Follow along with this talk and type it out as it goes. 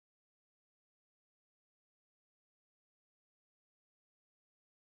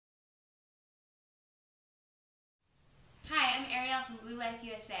Ariel from Blue Life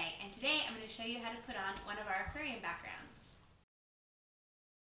USA, and today I'm going to show you how to put on one of our aquarium backgrounds.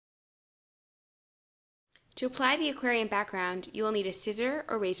 To apply the aquarium background, you will need a scissor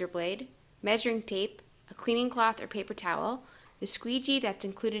or razor blade, measuring tape, a cleaning cloth or paper towel, the squeegee that's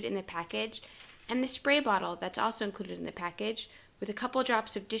included in the package, and the spray bottle that's also included in the package, with a couple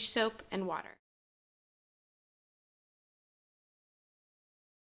drops of dish soap and water.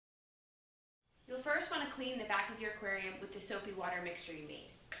 You'll first want to clean the back of your aquarium with the soapy water mixture you made.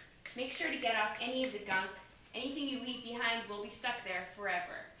 Make sure to get off any of the gunk. Anything you leave behind will be stuck there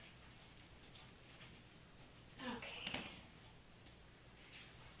forever. Okay.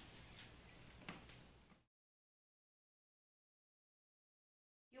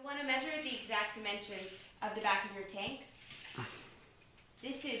 You'll want to measure the exact dimensions of the back of your tank.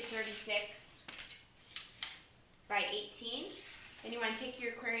 This is 36 by 18. Then you want to take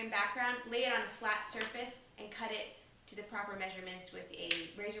your aquarium background, lay it on a flat surface, and cut it to the proper measurements with a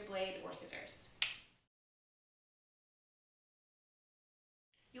razor blade or scissors.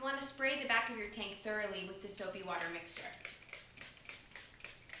 You want to spray the back of your tank thoroughly with the soapy water mixture.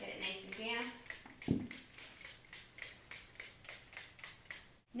 Get it nice and damp.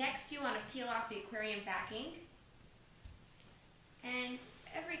 Next, you want to peel off the aquarium backing, and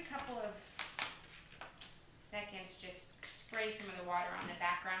every couple of seconds just spray some of the water on the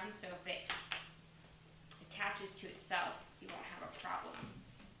background, so if it attaches to itself, you won't have a problem.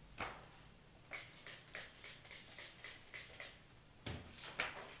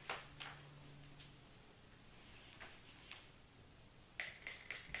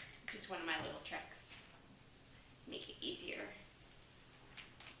 This is one of my little tricks. Make it easier.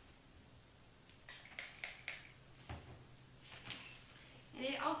 And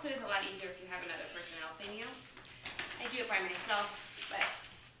it also is a lot easier if you have another person helping you. I do it by myself, but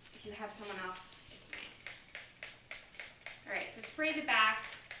if you have someone else, it's nice. Alright, so spray the back,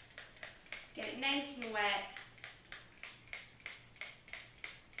 get it nice and wet.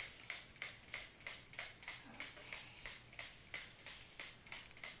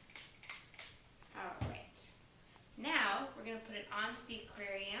 Alright, now we're going to put it onto the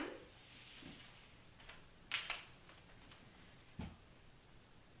aquarium.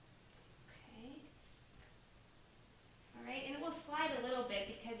 And it will slide a little bit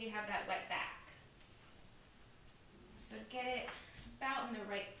because you have that wet back. So get it about in the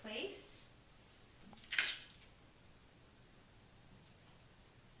right place.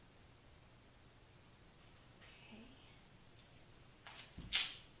 Okay.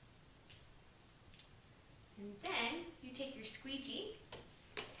 And then you take your squeegee,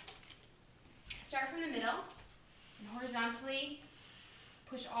 start from the middle, and horizontally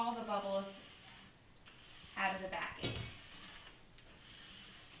push all the bubbles out of the backing.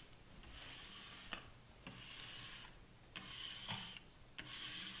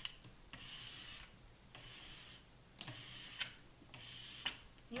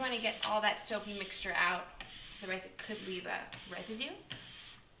 You want to get all that soapy mixture out, otherwise it could leave a residue.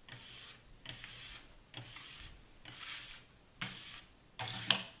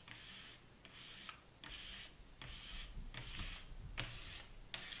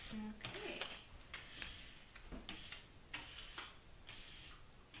 Okay.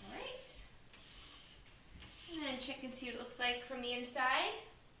 Alright. And then check and see what it looks like from the inside.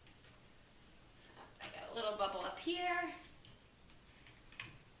 I got a little bubble up here.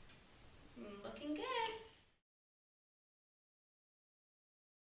 Looking good.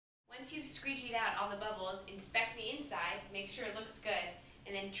 Once you've squeegeed out all the bubbles, inspect the inside, make sure it looks good,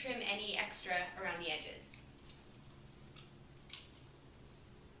 and then trim any extra around the edges.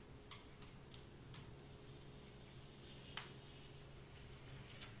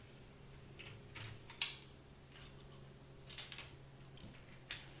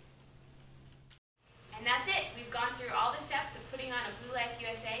 And that's it. We've gone through all the steps of putting on a Blue Life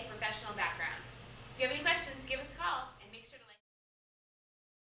USA professional background. If you have any questions, give us a call.